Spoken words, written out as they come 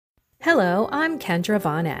Hello, I'm Kendra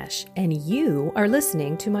Von Esch, and you are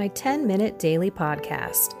listening to my 10-minute daily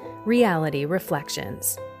podcast, Reality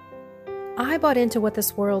Reflections. I bought into what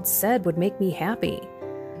this world said would make me happy.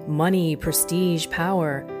 Money, prestige,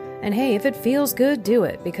 power. And hey, if it feels good, do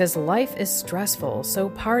it, because life is stressful, so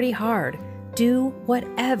party hard. Do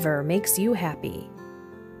whatever makes you happy.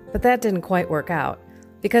 But that didn't quite work out,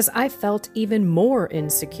 because I felt even more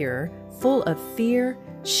insecure, full of fear,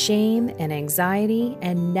 shame, and anxiety,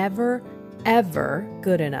 and never, ever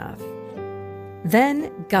good enough.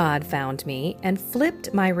 Then God found me and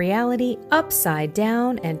flipped my reality upside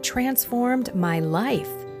down and transformed my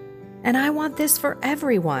life. And I want this for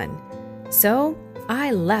everyone. So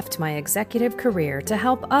I left my executive career to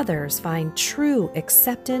help others find true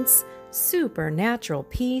acceptance, supernatural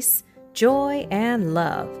peace, joy, and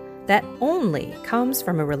love that only comes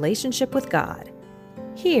from a relationship with God.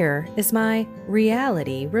 Here is my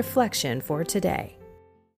reality reflection for today.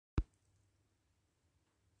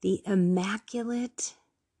 The Immaculate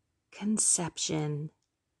Conception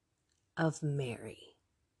of Mary.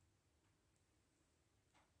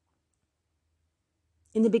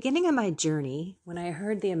 In the beginning of my journey, when I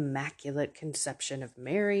heard the Immaculate Conception of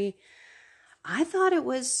Mary, I thought it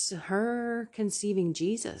was her conceiving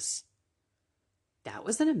Jesus. That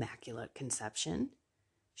was an immaculate conception.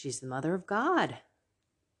 She's the mother of God.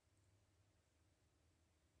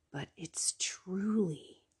 But it's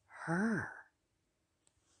truly her.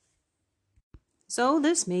 So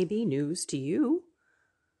this may be news to you,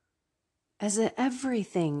 as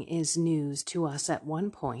everything is news to us at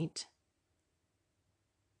one point.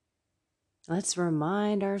 Let's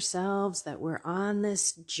remind ourselves that we're on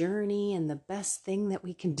this journey, and the best thing that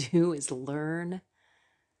we can do is learn,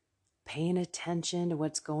 paying attention to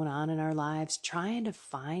what's going on in our lives, trying to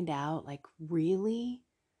find out, really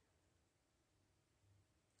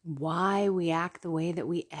why we act the way that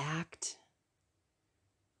we act,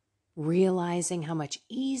 realizing how much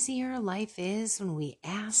easier life is when we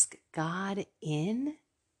ask God in.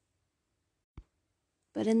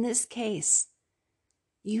 But in this case,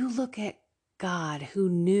 you look at God, who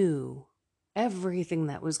knew everything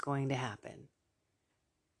that was going to happen.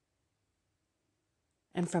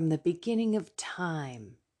 And from the beginning of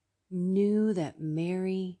time, knew that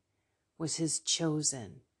Mary was his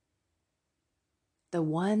chosen, the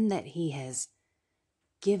one that he has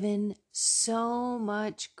given so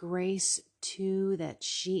much grace to, that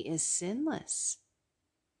she is sinless.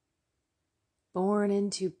 Born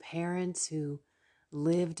into parents who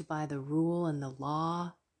lived by the rule and the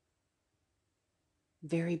law,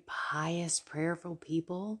 very pious, prayerful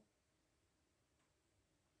people.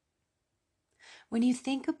 When you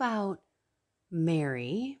think about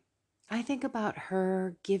Mary, I think about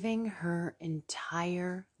her giving her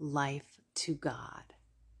entire life to God.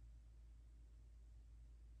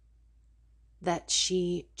 That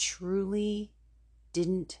she truly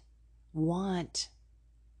didn't want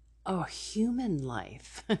a human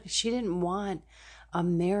life. She didn't want a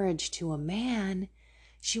marriage to a man.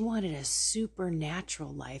 She wanted a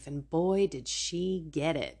supernatural life, and boy, did she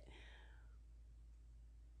get it.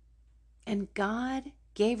 And God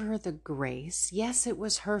gave her the grace. Yes, it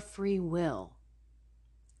was her free will.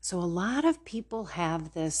 So a lot of people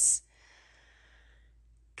have this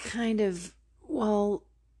kind of,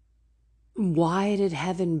 why did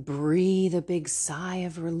heaven breathe a big sigh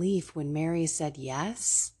of relief when Mary said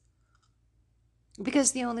yes?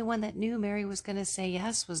 Because the only one that knew Mary was going to say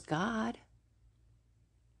yes was God.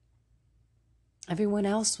 Everyone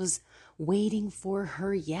else was waiting for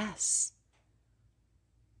her yes.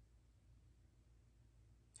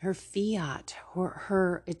 Her fiat,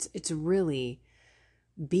 it's really,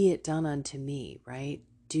 be it done unto me, right?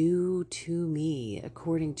 Do to me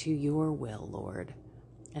according to your will, Lord.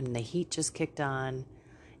 And the heat just kicked on.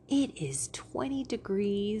 It is 20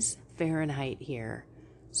 degrees Fahrenheit here.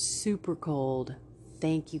 Super cold.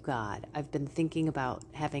 Thank you, God. I've been thinking about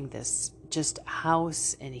having this just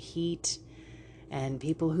house and heat, and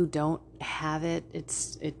people who don't have it,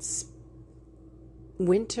 it's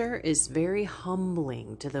winter is very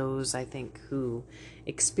humbling to those, I think, who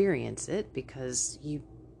experience it, because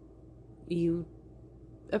you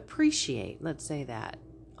appreciate, let's say that,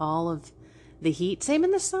 all of the heat. Same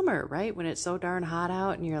in the summer, right? When it's so darn hot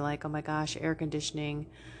out and you're like, oh my gosh, air conditioning.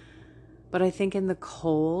 But I think in the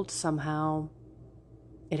cold, somehow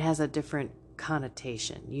it has a different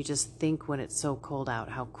connotation. You just think when it's so cold out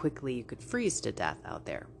how quickly you could freeze to death out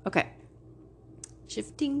there. Okay.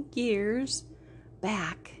 Shifting gears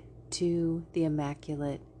back to the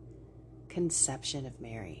Immaculate Conception of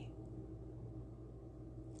Mary.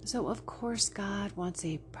 So, of course, God wants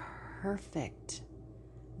a perfect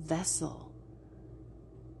vessel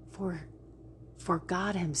for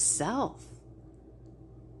God himself.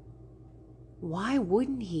 Why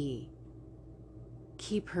wouldn't he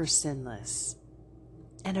keep her sinless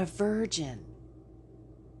and a virgin?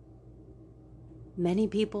 Many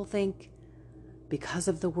people think because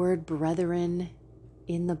of the word brethren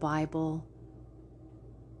in the Bible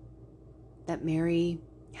that Mary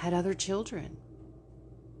had other children.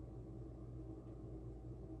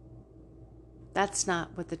 That's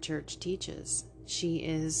not what the church teaches. She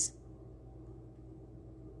is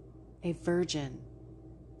a virgin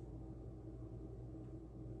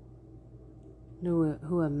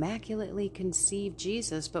who immaculately conceived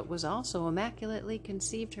Jesus, but was also immaculately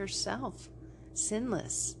conceived herself,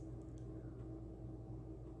 sinless.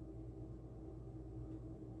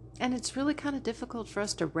 And it's really kind of difficult for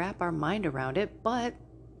us to wrap our mind around it, but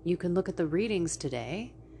you can look at the readings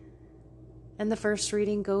today, and the first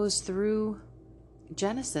reading goes through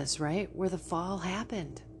Genesis, right, where the fall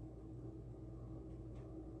happened.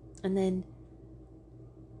 And then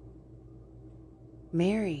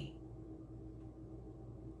Mary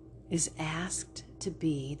is asked to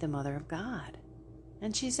be the mother of God.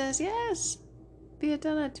 And she says, yes, be it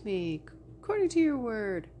done unto me according to your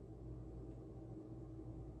word.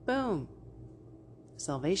 Boom.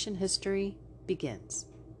 Salvation history begins.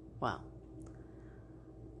 Well,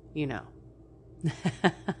 you know.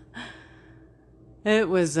 It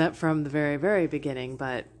was from the very, very beginning,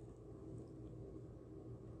 but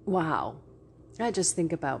wow. I just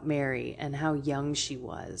think about Mary and how young she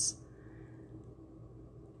was.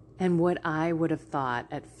 And what I would have thought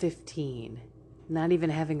at 15, not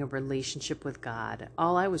even having a relationship with God.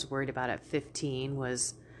 All I was worried about at 15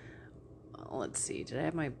 was, let's see, did I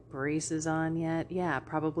have my braces on yet? Yeah,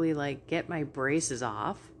 probably like get my braces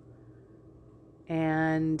off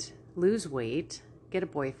and lose weight, get a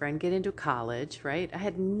boyfriend, get into college, right? I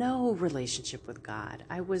had no relationship with God.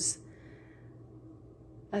 I was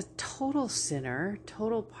a total sinner,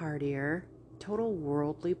 total partier, total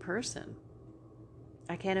worldly person.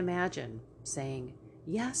 I can't imagine saying,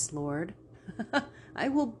 yes, Lord, I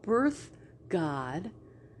will birth God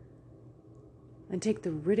and take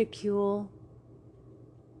the ridicule.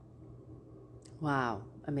 Wow,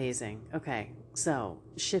 amazing. Okay, so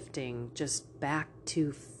shifting just back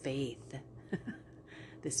to faith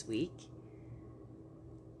this week.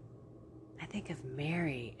 I think of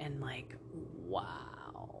Mary and like,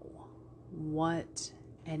 wow, what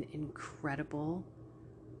an incredible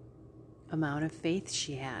amount of faith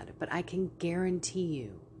she had. But I can guarantee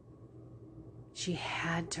you, she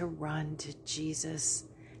had to run to Jesus,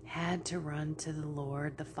 had to run to the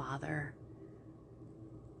Lord, the Father,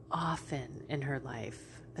 often in her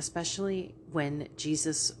life, especially when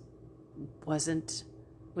Jesus was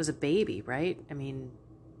a baby, right? I mean,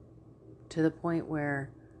 to the point where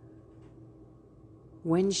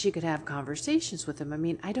when she could have conversations with him, I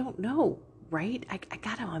mean, I don't know, right? I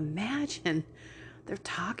gotta imagine they're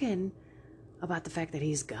talking about the fact that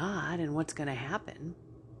he's God and what's going to happen.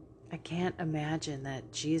 I can't imagine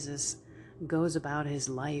that Jesus goes about his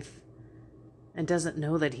life and doesn't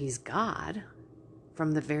know that he's God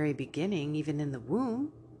from the very beginning, even in the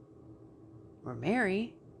womb. Or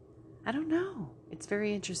Mary. I don't know. It's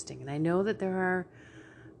very interesting. And I know that there are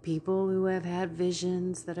people who have had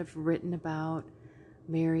visions that have written about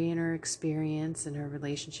Mary and her experience and her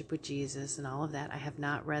relationship with Jesus and all of that. I have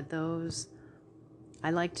not read those. I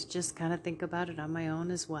like to just kind of think about it on my own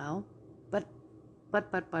as well. But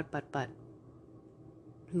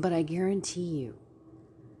I guarantee you,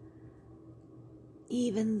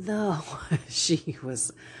 even though she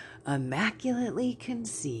was immaculately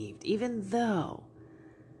conceived, even though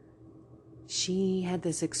she had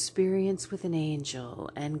this experience with an angel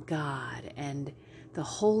and God and the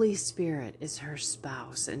Holy Spirit is her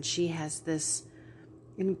spouse, and she has this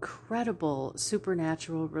incredible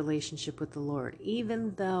supernatural relationship with the Lord,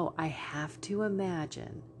 even though I have to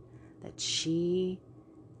imagine that she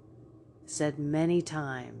said many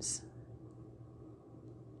times,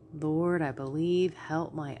 Lord, I believe,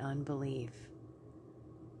 help my unbelief.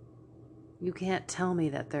 You can't tell me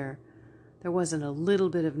that there wasn't a little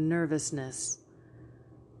bit of nervousness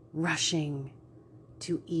rushing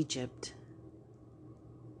to Egypt.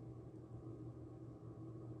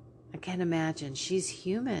 I can't imagine. She's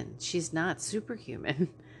human. She's not superhuman.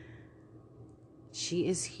 She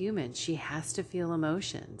is human. She has to feel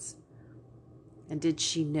emotions. And did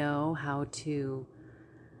she know how to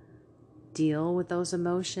deal with those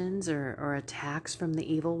emotions or attacks from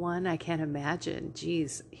the evil one? I can't imagine.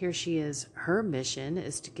 Geez, here she is. Her mission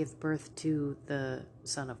is to give birth to the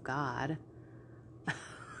Son of God.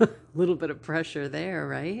 A little bit of pressure there,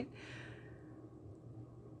 right?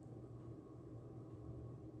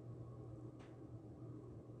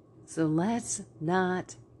 So let's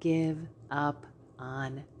not give up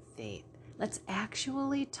on faith. Let's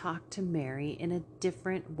actually talk to Mary in a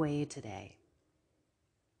different way today.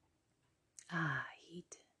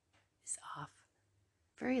 Heat is off.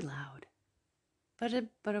 Very loud, but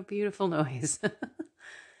a beautiful noise.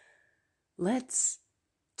 Let's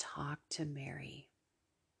talk to Mary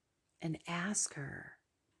and ask her,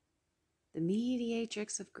 the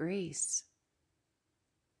mediatrix of grace,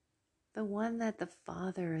 the one that the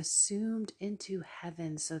Father assumed into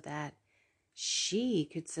heaven so that she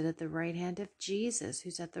could sit at the right hand of Jesus,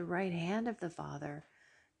 who's at the right hand of the Father,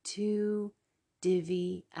 to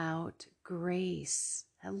divvy out grace.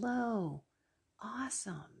 Hello.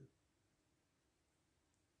 Awesome.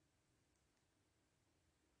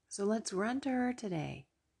 So let's run to her today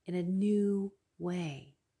in a new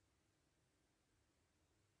way.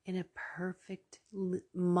 In a perfectly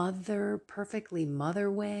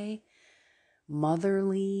mother way,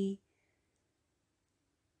 motherly.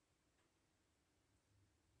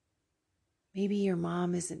 Maybe your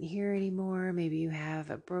mom isn't here anymore. Maybe you have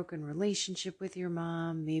a broken relationship with your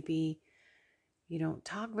mom. Maybe you don't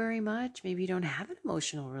talk very much. Maybe you don't have an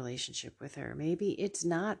emotional relationship with her. Maybe it's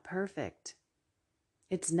not perfect.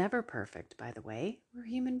 It's never perfect, by the way. We're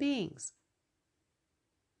human beings.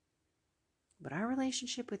 But our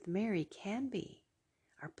relationship with Mary can be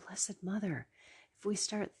our Blessed Mother. If we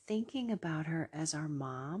start thinking about her as our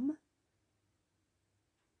mom,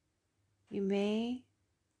 you may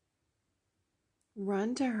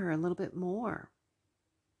run to her a little bit more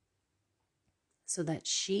so that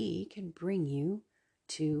she can bring you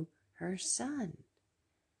to her Son.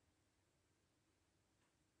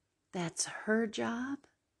 That's her job.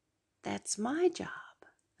 That's my job.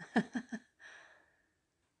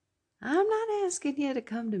 I'm not asking you to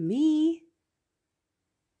come to me.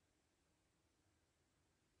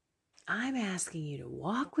 I'm asking you to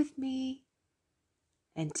walk with me,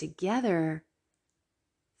 and together,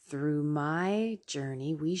 through my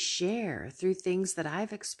journey, we share. Through things that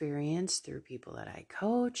I've experienced, through people that I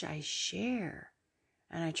coach, I share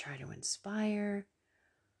and I try to inspire,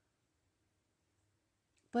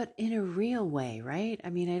 but in a real way, right? I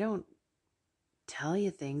mean, I don't tell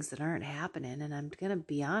you things that aren't happening, and I'm going to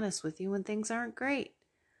be honest with you when things aren't great.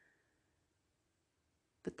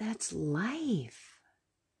 But that's life.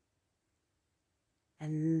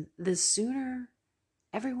 And the sooner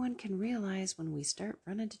everyone can realize when we start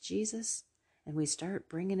running to Jesus and we start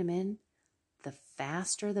bringing him in, the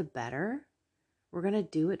faster the better. We're going to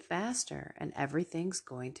do it faster and everything's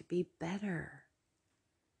going to be better.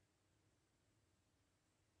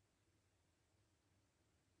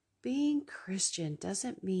 Being Christian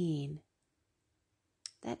doesn't mean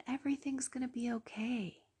that everything's going to be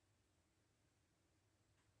okay.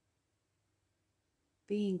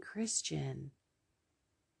 Being Christian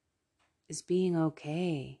is being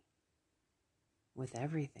okay with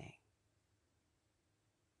everything.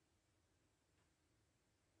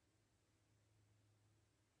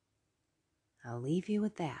 I'll leave you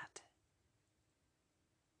with that.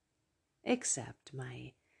 Except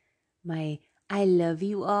my I love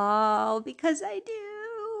you all, because I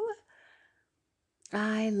do.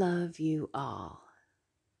 I love you all.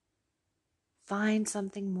 Find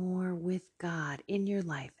something more with God in your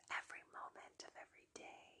life every moment of every day.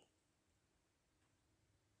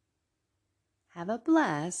 Have a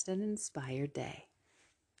blessed and inspired day.